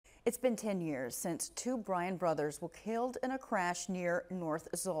It's been 10 years since two Bryan brothers were killed in a crash near North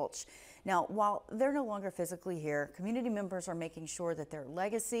Zulch. Now, while they're no longer physically here, community members are making sure that their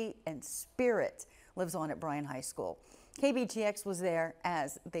legacy and spirit lives on at Bryan High School. KBTX was there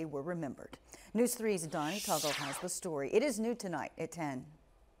as they were remembered. News 3's Donnie Tuggle has the story. It is new tonight at 10.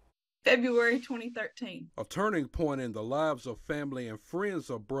 February 2013. A turning point in the lives of family and friends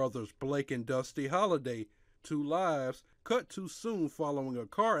of brothers Blake and Dusty Holladay. Two lives cut too soon following a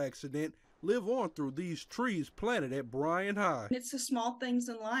car accident live on through these trees planted at Bryan High. It's the small things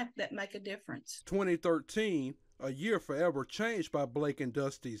in life that make a difference. 2013, a year forever changed by Blake and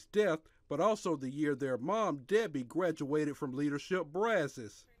Dusty's death, but also the year their mom, Debbie, graduated from Leadership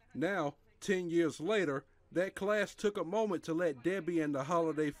Brazos. Now, 10 years later, that class took a moment to let Debbie and the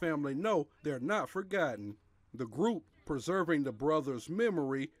Holladay family know they're not forgotten. The group preserving the brothers'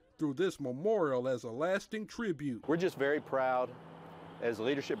 memory through this memorial as a lasting tribute. We're just very proud as the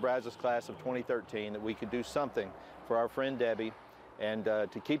Leadership Brazos Class of 2013 that we could do something for our friend Debbie and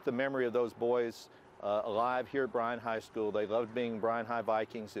to keep the memory of those boys alive here at Bryan High School. They loved being Bryan High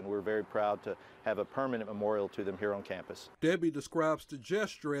Vikings, and we're very proud to have a permanent memorial to them here on campus. Debbie describes the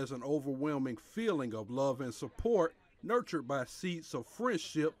gesture as an overwhelming feeling of love and support nurtured by seeds of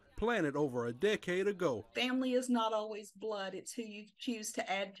friendship planted over a decade ago. Family is not always blood. It's who you choose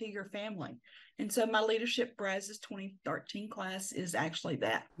to add to your family. And so my Leadership Brazos 2013 class is actually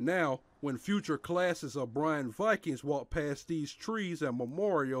that. Now, when future classes of Bryan Vikings walk past these trees and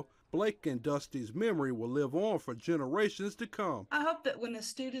memorial, Blake and Dusty's memory will live on for generations to come. I hope that when a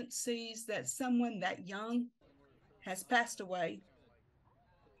student sees that someone that young has passed away,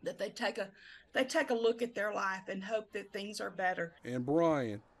 that they take a look at their life and hope that things are better. And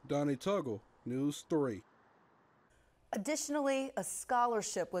Bryan, Donnie Tuggle, News 3. Additionally, a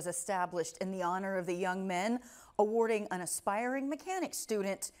scholarship was established in the honor of the young men, awarding an aspiring mechanics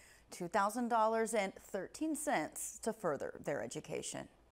student $2,013 to further their education.